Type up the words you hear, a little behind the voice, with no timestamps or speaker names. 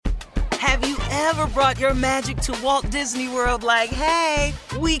Have you ever brought your magic to Walt Disney World like, hey,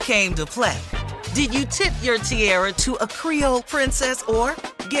 we came to play? Did you tip your tiara to a Creole princess or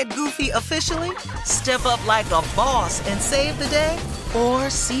get goofy officially? Step up like a boss and save the day? Or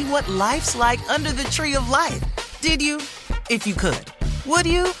see what life's like under the tree of life? Did you? If you could. Would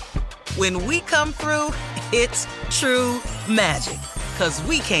you? When we come through, it's true magic. 'Cause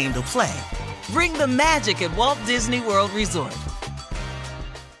we came to play. Bring the magic at Walt Disney World Resort.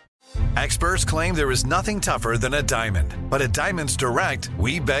 Experts claim there is nothing tougher than a diamond. But at Diamonds Direct,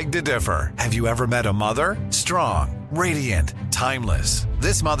 we beg to differ. Have you ever met a mother? Strong, radiant, timeless.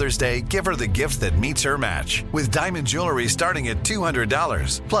 This Mother's Day, give her the gift that meets her match. With diamond jewelry starting at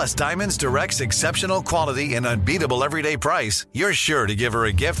 $200. Plus Diamonds Direct's exceptional quality and unbeatable everyday price, you're sure to give her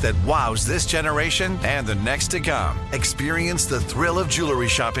a gift that wows this generation and the next to come. Experience the thrill of jewelry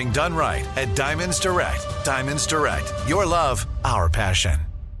shopping done right at Diamonds Direct. Diamonds Direct. Your love, our passion.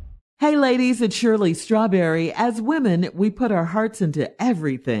 Hey ladies, it's Shirley Strawberry. As women, we put our hearts into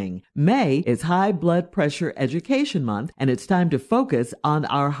everything. May is High Blood Pressure Education Month, and it's time to focus on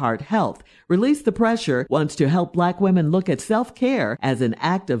our heart health. Release the Pressure wants to help Black women look at self-care as an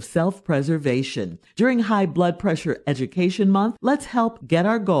act of self-preservation. During High Blood Pressure Education Month, let's help get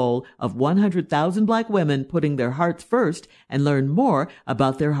our goal of 100,000 Black women putting their hearts first and learn more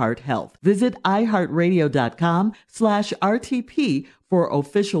about their heart health. Visit iHeartRadio.com/RTP for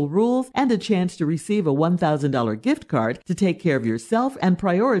official rules and a chance to receive a $1,000 gift card to take care of yourself and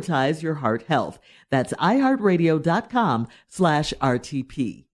prioritize your heart health. That's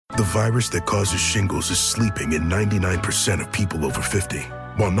iHeartRadio.com/RTP. The virus that causes shingles is sleeping in 99% of people over 50.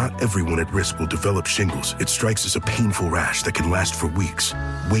 While not everyone at risk will develop shingles, it strikes as a painful rash that can last for weeks.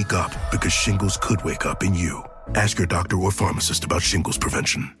 Wake up, because shingles could wake up in you. Ask your doctor or pharmacist about shingles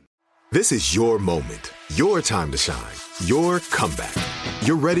prevention. This is your moment, your time to shine, your comeback.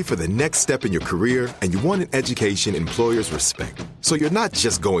 You're ready for the next step in your career, and you want an education employers respect. So you're not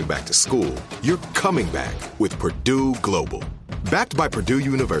just going back to school, you're coming back with Purdue Global. Backed by Purdue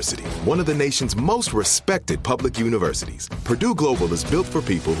University, one of the nation's most respected public universities, Purdue Global is built for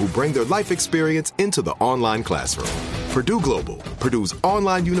people who bring their life experience into the online classroom. Purdue Global, Purdue's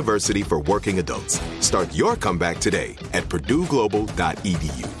online university for working adults. Start your comeback today at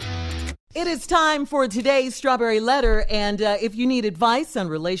purdueglobal.edu. It is time for today's Strawberry Letter, and if you need advice on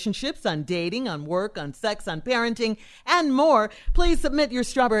relationships, on dating, on work, on sex, on parenting, and more, please submit your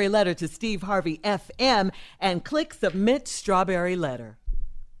Strawberry Letter to Steve Harvey FM and click Submit Strawberry Letter.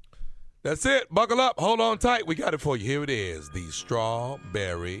 That's it. Buckle up. Hold on tight. We got it for you. Here it is, the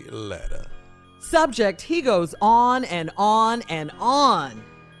Strawberry Letter. Subject, he goes on and on and on.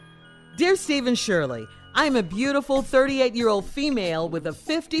 Dear Steve and Shirley, I am a beautiful 38-year-old female with a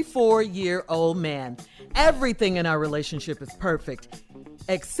 54-year-old man. Everything in our relationship is perfect,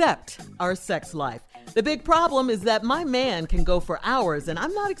 except our sex life. The big problem is that my man can go for hours, and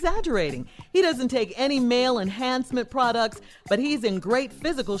I'm not exaggerating. He doesn't take any male enhancement products, but he's in great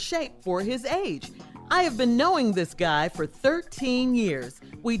physical shape for his age. I have been knowing this guy for 13 years.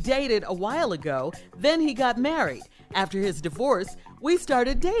 We dated a while ago, then he got married. After his divorce, we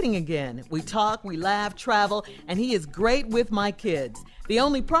started dating again. We talk, we laugh, travel, and he is great with my kids. The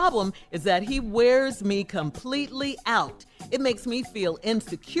only problem is that he wears me completely out. It makes me feel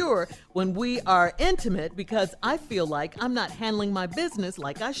insecure when we are intimate because I feel like I'm not handling my business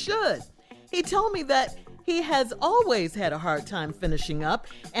like I should. He told me that he has always had a hard time finishing up,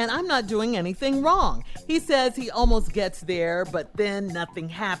 and I'm not doing anything wrong. He says he almost gets there, but then nothing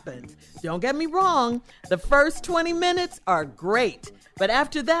happens. Don't get me wrong, the first 20 minutes are great, but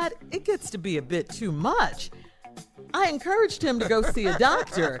after that, it gets to be a bit too much. I encouraged him to go see a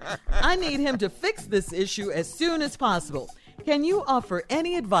doctor. I need him to fix this issue as soon as possible. Can you offer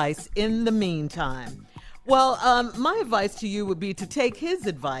any advice in the meantime? Well, my advice to you would be to take his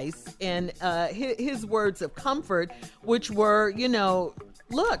advice and his words of comfort, which were,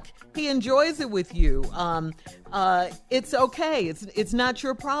 look, he enjoys it with you. It's okay. It's not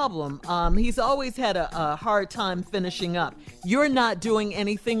your problem. He's always had a hard time finishing up. You're not doing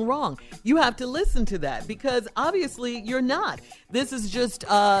anything wrong. You have to listen to that because obviously you're not. This is just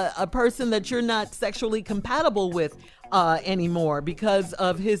a person that you're not sexually compatible with anymore because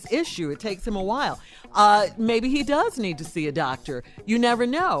of his issue. It takes him a while. Maybe he does need to see a doctor. You never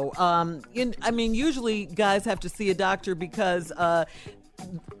know. Usually guys have to see a doctor because,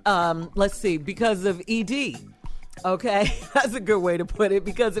 because of ED. Okay, that's a good way to put it,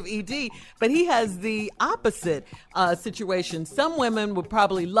 because of ED. But he has the opposite situation. Some women would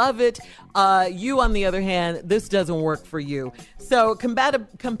probably love it. You, on the other hand, this doesn't work for you. So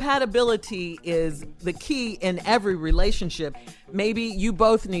compatibility is the key in every relationship. maybe you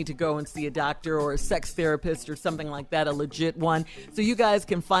both need to go and see a doctor or a sex therapist or something like that, a legit one, so you guys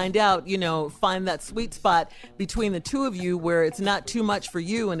can find out, find that sweet spot between the two of you where it's not too much for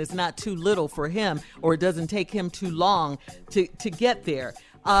you and it's not too little for him, or it doesn't take him too long to get there.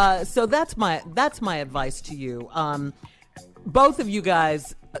 So that's my advice to you. Both of you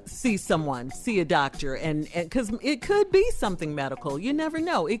guys see a doctor, and because it could be something medical. You never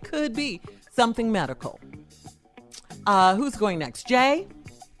know. It could be something medical. Who's going next? Jay?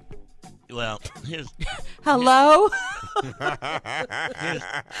 Well, here's hello.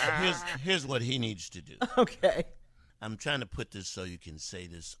 here's what he needs to do. Okay. I'm trying to put this so you can say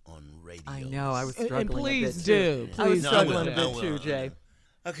this on radio. I know. I was struggling. And please a bit do. Too. I was struggling a bit too, Jay.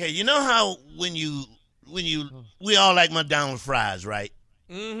 Okay, you know how when we all like McDonald's fries, right?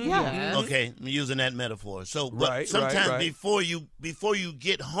 Mm-hmm. Yeah. Okay, I'm using that metaphor. So, but Right, sometimes right. before you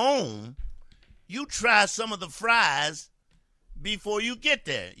get home, you try some of the fries before you get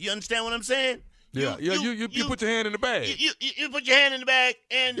there. You understand what I'm saying? Yeah, you put your hand in the bag. You put your hand in the bag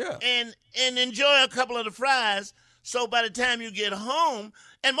and enjoy a couple of the fries. So by the time you get home,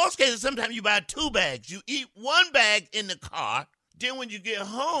 in most cases, sometimes you buy 2 bags. You eat 1 bag in the car. Then when you get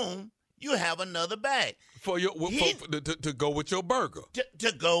home, you have another bag. To go with your burger.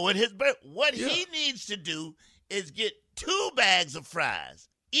 To go with his burger. What he needs to do is get 2 bags of fries.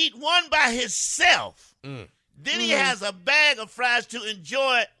 Eat 1 by himself. Then he has a bag of fries to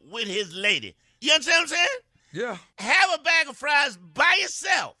enjoy with his lady. You understand what I'm saying? Yeah. Have a bag of fries by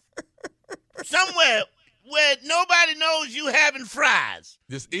yourself. Somewhere where nobody knows you having fries.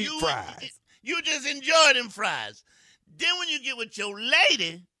 Just eat fries. You just enjoy them fries. Then when you get with your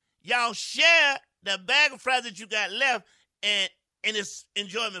lady, y'all share the bag of fries that you got left, and it's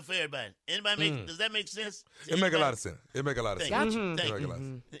enjoyment for everybody. Does that make sense? It make a lot of sense. It make a lot of sense. Thank Mm-hmm. you. It make a lot of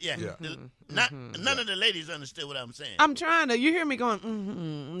sense. Yeah. None of the ladies understood what I'm saying. I'm trying to. You hear me going,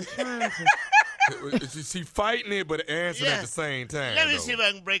 I'm trying to. She fighting it, but answering at the same time. Let me see if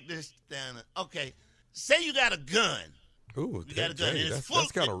I can break this down. Okay. Say you got a gun. Ooh, You got a gun. And it's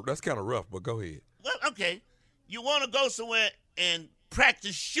that's kind of rough, but go ahead. Well, okay. You want to go somewhere and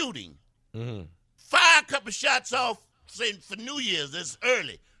practice shooting. Mm-hmm. Fire a couple shots off, say, for New Year's. It's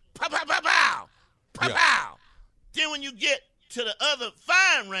early. Pow, pow, pow, pow. Pow, pow. Then when you get to the other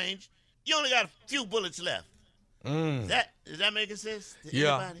firing range, you only got a few bullets left. Is that making sense to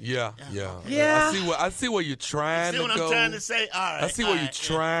anybody? Yeah. Yeah. I see where you're trying to go. See what I'm trying to say? All right. I see where you're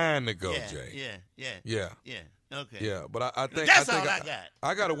trying to go, Jay. Yeah. Okay. Yeah, but I think That's all I got.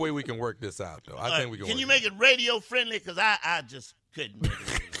 I got a way we can work this out, though. I think we can. Can you work make it radio friendly? Because I just couldn't make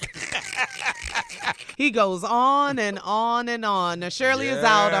it. He goes on and on and on. Now, Shirley is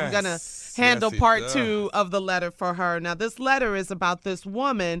out. I'm going to handle part 2 of the letter for her. Now, this letter is about this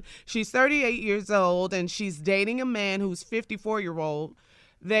woman. She's 38 years old, and she's dating a man who's 54-year-old.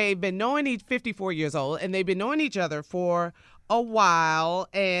 They've been knowing 54 years old, and they've been knowing each other for a while,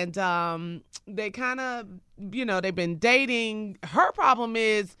 and they kind of, they've been dating. Her problem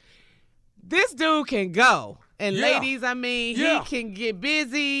is this dude can go. And ladies, he can get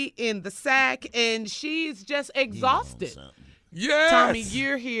busy in the sack, and she's just exhausted. Yes. Tommy,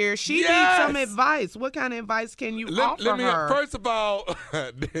 you're here. She needs some advice. What kind of advice can you offer her? First of all,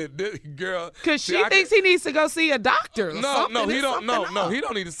 this girl, because she thinks he needs to go see a doctor. No, he don't. No, he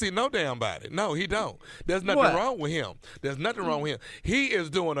don't need to see no damn body. No, he don't. There's nothing wrong with him. There's nothing wrong with him. He is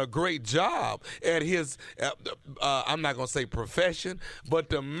doing a great job at his. I'm not gonna say profession, but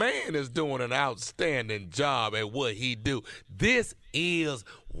the man is doing an outstanding job at what he do. This is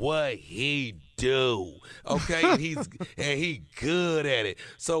what he do, okay? and he good at it.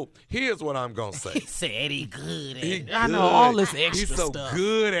 So here's what I'm gonna say. He said he good at it. I know all this extra He's so stuff.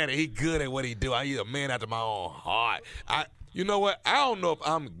 good at it. He good at what he do. He's a man after my own heart. You know what? I don't know if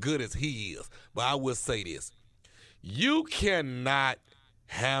I'm good as he is, but I will say this: you cannot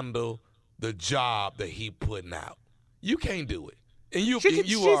handle the job that he putting out. You can't do it. And she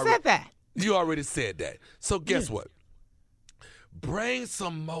said that. You already said that. So guess what? Bring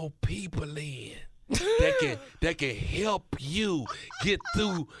some more people in that can help you get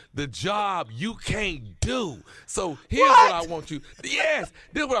through the job you can't do. So here's what I want you. Yes,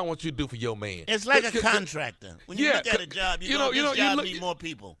 this is what I want you to do for your man. It's like a contractor. When you look at a job, this job need more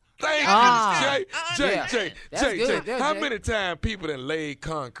people. Thank you, Jay. How many times people that laid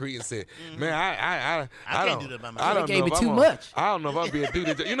concrete and said, "Man, I can't do that by myself." I don't gave know me if too I'm much. I don't know if I'm being do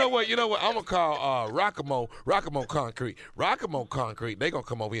this. You know what? I'm gonna call Rockamo Concrete. Rockamo Concrete. They gonna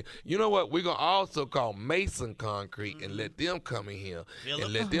come over here. You know what? We're gonna also call Mason Concrete and let them come in here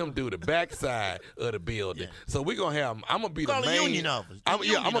and let them do the backside of the building. So we're gonna have. I'm gonna be the main union office. I'm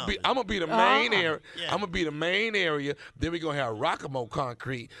gonna be the main area. I'm gonna be the main area. Then we're gonna have Rockamo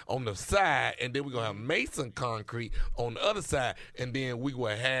Concrete on the side, and then we're gonna have Mason Concrete on the other side, and then we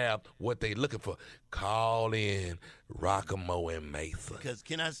will have what they looking for. Call in Rockamo and Mason. Because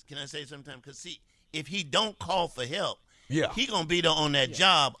can I say something? Because see, if he don't call for help, yeah, he gonna be there on that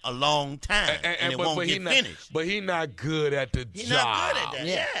job a long time, and it won't get finished. But he not good at the He's job. not good at that.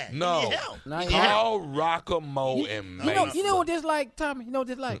 Yeah. No. He need help. Call Rockamo and Mason. You know what this like, Tommy? You know what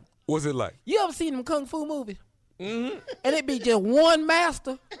this like? What's it like? You ever seen them kung fu movies? Mm-hmm. And it be just one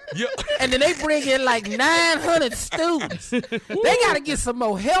master. Yeah. And then they bring in like 900 students. They got to get some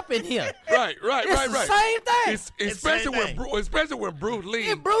more help in here. Right. It's the same thing. Especially when Bruce Lee.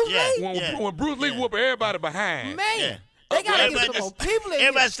 Yeah, Bruce Lee. When Bruce Lee whoop everybody behind. Man. Yeah. They got to get some more people in here.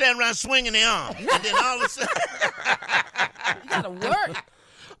 Everybody standing around swinging their arms. And then all of a sudden. You got to work.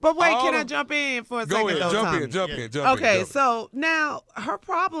 But wait, can I jump in for a second? Go ahead, jump in. Okay, so now her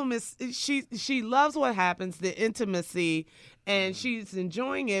problem is she loves what happens, the intimacy, and she's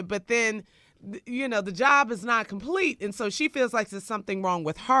enjoying it, but then, the job is not complete, and so she feels like there's something wrong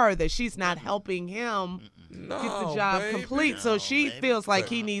with her, that she's not helping him get the job complete. So she feels like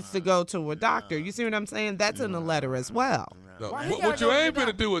he needs to go to a doctor. You see what I'm saying? That's in the letter as well. No. What you ain't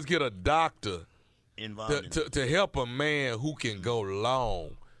gonna do is get a doctor involved to help a man who can go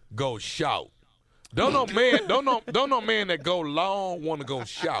long. Go shout. Don't no man that go long want to go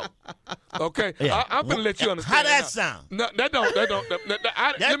shout. Okay, yeah. I'm gonna let you understand. How that sound? No, that don't.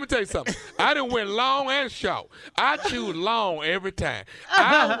 Let me tell you something. I done went long and shout. I choose long every time.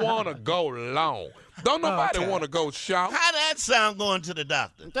 I want to go long. Don't nobody want to go shout. How that sound going to the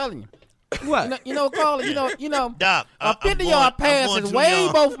doctor? I'm telling you. What? Carla, Doc, a 50-yard pass is way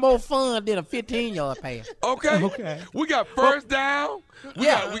more fun than a 15-yard pass. Okay. We got first down.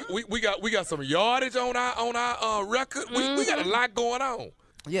 Yeah. We got some yardage on our record. We got a lot going on.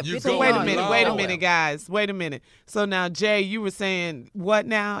 Yeah. So wait a minute, guys. Wait a minute. So now, Jay, you were saying what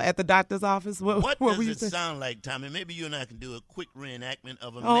now at the doctor's office? What does were you it saying? sound like, Tommy? Maybe you and I can do a quick reenactment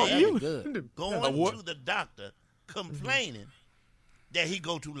of a man going to the doctor complaining that he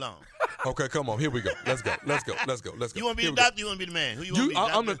go too long. Okay, come on. Here we go. Let's go. You want to be the doctor? You want to be the man? Who you want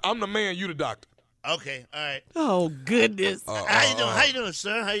to be? I'm the man. You the doctor. Okay, all right. Oh goodness. How you doing? How you doing,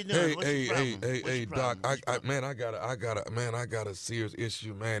 sir? How you doing? Hey, Doc. I got a serious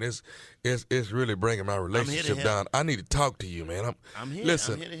issue, man. It's really bringing my relationship down. I need to talk to you, man. I'm here.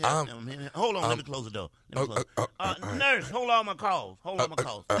 Listen, I'm here. Hold on. Let me close the door. Nurse, hold all my calls.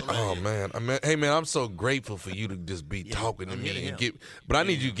 Oh man. Hey man, I'm so grateful for you to just be talking to me and but I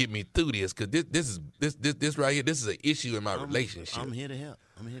need you to get me through this, because this right here, this is an issue in my relationship. I'm here to help.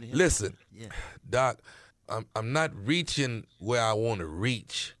 Listen, Doc, I'm not reaching where I want to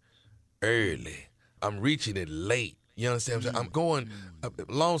reach early. I'm reaching it late. You understand what I'm saying? I'm going,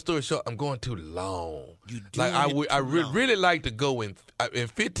 long story short, I'm going too long. I really like to go in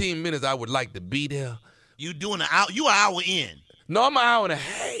 15 minutes. I would like to be there. You doing an hour? You an hour in? No, I'm an hour and a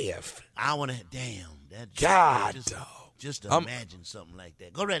half. Hour and a half. Damn. God, dog. Just imagine something like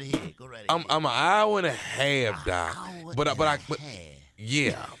that. Go right ahead. I'm an hour and a half, Doc.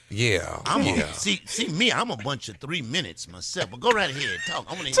 Yeah. See me. I'm a bunch of 3 minutes myself. But go right ahead, talk.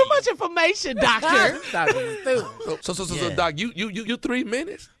 I want to Too much information, doctor. So, Doc, you 3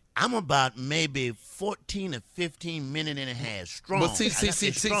 minutes. I'm about maybe 14 or 15 minutes and a half strong. But see,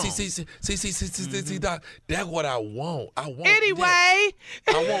 Doc, that's what I want. Anyway, I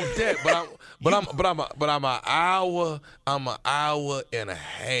want that, but I'm an hour and a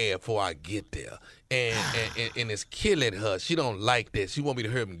half before I get there. And it's killing her. She don't like that. She want me to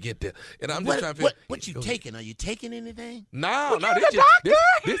hurry and get there. And I'm just trying to figure. What you taking? Are you taking anything? No.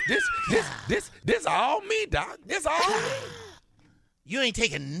 This all me, Doc. This all me. You ain't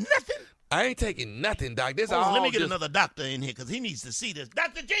taking nothing? I ain't taking nothing, Doc. This all. Let me get another doctor in here, because he needs to see this.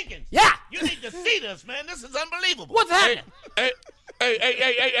 Dr. Jenkins. Yeah. You need to see this, man. This is unbelievable. What's happening?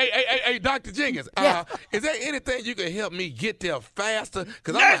 Hey, Dr. Jenkins. Yeah. Is there anything you can help me get there faster?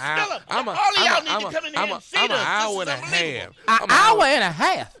 Because I'm an hour and a half. An hour and a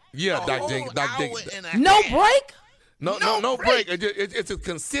half? Yeah, Dr. Jenkins. No break? No break. It's a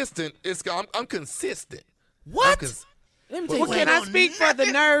consistent. I'm consistent. What? Well, can I speak for the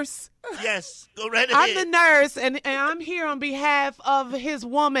nurse? Yes, go right ahead. I'm the nurse, and I'm here on behalf of his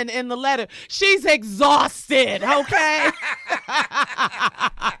woman in the letter. She's exhausted, okay?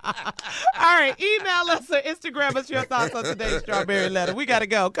 All right, email us or Instagram us your thoughts on today's Strawberry Letter. We got to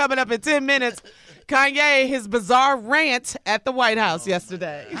go. Coming up in 10 minutes, Kanye, his bizarre rant at the White House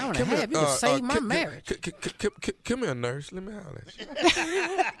yesterday. I want to have you to save my marriage. Come here, nurse. Let me holler at you.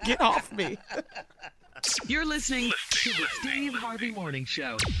 Get off me. You're listening to the Steve Harvey Morning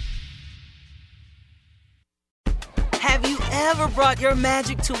Show. Have you ever brought your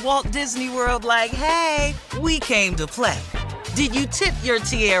magic to Walt Disney World like, hey, we came to play? Did you tip your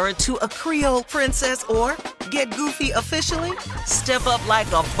tiara to a Creole princess or get goofy officially? Step up like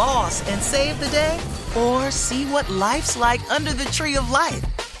a boss and save the day? Or see what life's like under the tree of life?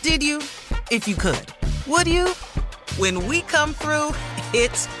 Did you? If you could. Would you? When we come through,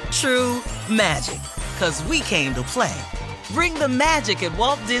 it's true magic. 'Cause we came to play. Bring the magic at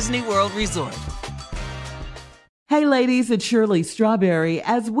Walt Disney World Resort. Hey ladies, it's Shirley Strawberry.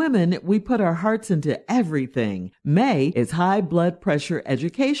 As women, we put our hearts into everything. May is High Blood Pressure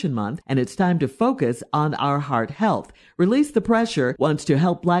Education Month, and it's time to focus on our heart health. Release the Pressure wants to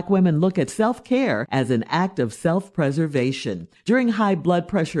help Black women look at self-care as an act of self-preservation. During High Blood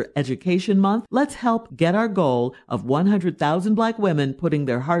Pressure Education Month, let's help get our goal of 100,000 Black women putting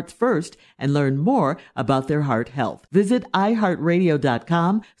their hearts first and learn more about their heart health. Visit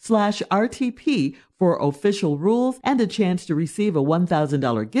iHeartRadio.com/RTP for official rules and a chance to receive a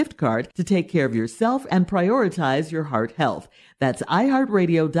 $1,000 gift card to take care of yourself and prioritize your heart health. That's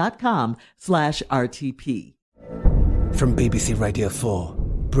iHeartRadio.com/RTP. From BBC Radio 4,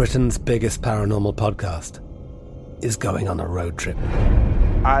 Britain's biggest paranormal podcast is going on a road trip.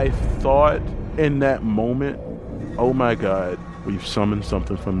 I thought in that moment, oh my God, we've summoned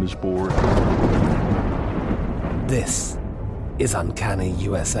something from this board. This is Uncanny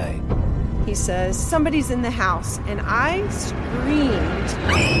USA. He says, somebody's in the house, and I screamed.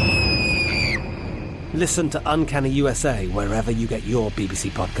 Listen to Uncanny USA wherever you get your BBC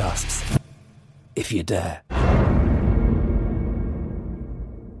podcasts, if you dare.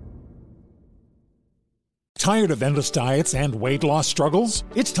 Tired of endless diets and weight loss struggles?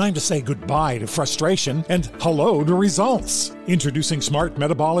 It's time to say goodbye to frustration and hello to results. Introducing Smart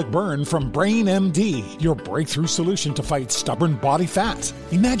Metabolic Burn from Brain MD, your breakthrough solution to fight stubborn body fat.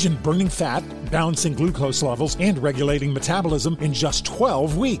 Imagine burning fat, balancing glucose levels, and regulating metabolism in just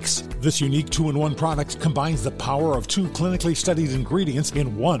 12 weeks. This unique 2-in-1 product combines the power of 2 clinically studied ingredients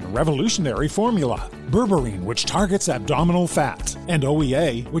in one revolutionary formula. Berberine, which targets abdominal fat, and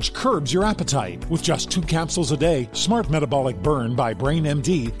OEA, which curbs your appetite. With just 2 capsules a day, Smart Metabolic Burn by Brain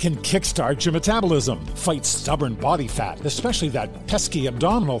MD can kickstart your metabolism, fight stubborn body fat, especially that pesky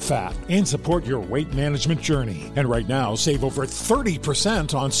abdominal fat, and support your weight management journey. And right now, save over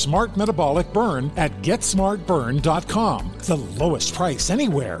 30% on Smart Metabolic Burn at GetSmartBurn.com. The lowest price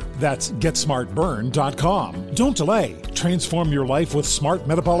anywhere. That's GetSmartBurn.com. Don't delay. Transform your life with Smart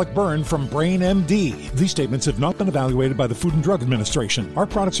Metabolic Burn from Brain MD. These statements have not been evaluated by the Food and Drug Administration. Our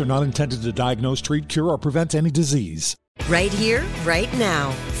products are not intended to diagnose, treat, cure, or prevent any disease. Right here, right now.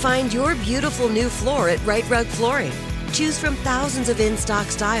 Find your beautiful new floor at Right Rug Flooring. Choose from thousands of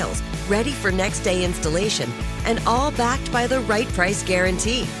in-stock styles, ready for next day installation, and all backed by the right price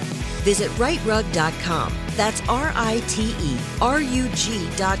guarantee. Visit rightrug.com. That's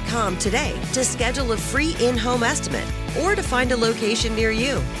RITERUG.com today to schedule a free in-home estimate or to find a location near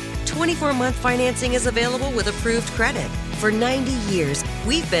you. 24-month financing is available with approved credit. For 90 years,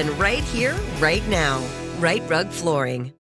 we've been right here, right now. Right Rug Flooring.